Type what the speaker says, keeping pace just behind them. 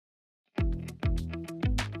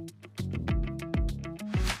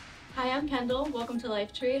Hi, I'm Kendall. Welcome to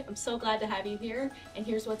Life Tree. I'm so glad to have you here, and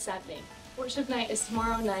here's what's happening. Worship night is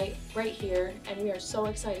tomorrow night right here, and we are so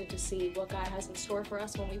excited to see what God has in store for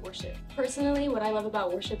us when we worship. Personally, what I love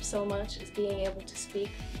about worship so much is being able to speak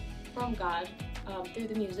from God through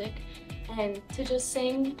the music and to just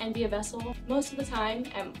sing and be a vessel. Most of the time,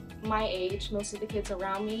 at my age, most of the kids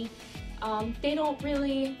around me, they don't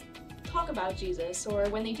really talk about Jesus, or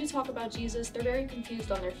when they do talk about Jesus, they're very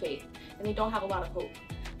confused on their faith, and they don't have a lot of hope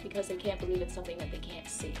because they can't believe it's something that they can't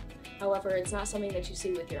see. However, it's not something that you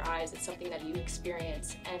see with your eyes, it's something that you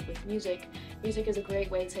experience. And with music, music is a great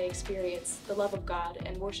way to experience the love of God,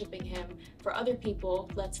 and worshiping Him for other people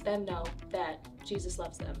lets them know that Jesus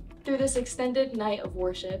loves them. Through this extended night of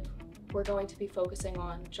worship, we're going to be focusing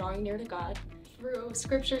on drawing near to God through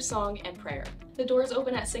scripture, song, and prayer. The doors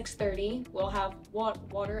open at 6:30. We'll have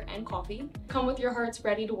water and coffee. Come with your hearts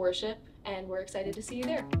ready to worship, and we're excited to see you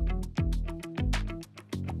there.